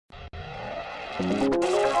Sad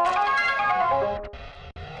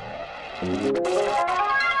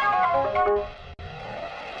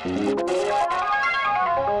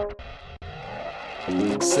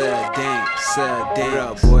Danks, what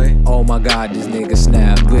up, boy? Oh my god, this nigga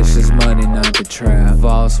snap. Glitch is money, not the trap.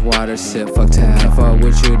 False water, sip, fuck tap. Can't fuck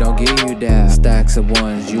with you, don't give you that. Stacks of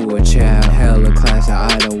ones, you a chap. Hella class,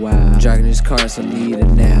 I idlewild. Dragging his car, so need a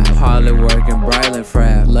nap. Hardly working, brilin'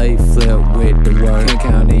 frap. Late flip with the work. Can't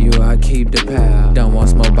count to you, I keep the pal. Don't want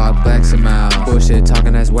smoke about blacks and miles. Bullshit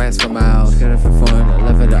talking, that's wax for miles. Got it for fun, I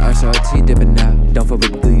left of the RCRT dipping out. Don't fuck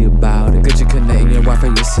with glee about it. Get your connect in your Wi-Fi,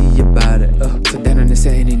 you see about it. So down on the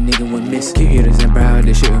set, any nigga would miss. Keep eaters and brow,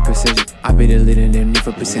 this shit with precision. I be the leader, they need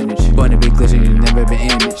for percentage. Born to be glitching, you never been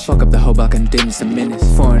imaged. Fuck up the whole block and damage the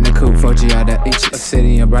minutes. Foreign the coupe, 4G out of inches. A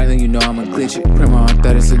city and Brightland, you know I'ma glitch it. Primo on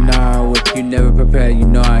 30 scenario whip. You never prepared, you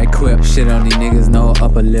know I equip. Shit on these niggas, no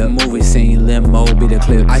upper lip. Movie scene, limo, be the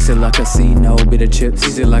clip. Ice it like a casino, be the chips.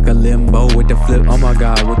 Easy like a limbo with the flip. Oh my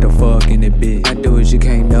god, what the fuck in it, bitch? I do it, you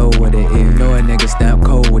can't know what it is. Know a nigga snap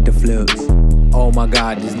cold with the flips. Oh my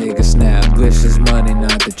god, this nigga snap. Glitch is money,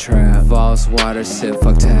 not the trap. False water, sip,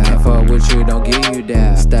 fuck tap. Can't fuck with you, don't give you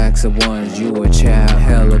that. Stacks of ones, you a chap.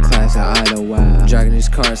 Hella class, I idlewild. Dragging his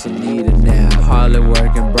car, so need a nap. Hardly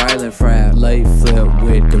working, brilin' frap. Late flip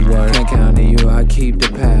with the work. Can't count to you, I keep the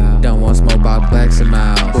pal. Don't want smoke about blacks and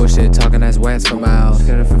miles. Bullshit talking, that's wax for miles.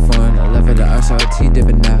 Got it for fun, I left of the RCRT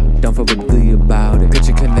dipping out. Don't fuck with glee about it. Get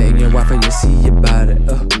your connect in your Wi-Fi, you see about it.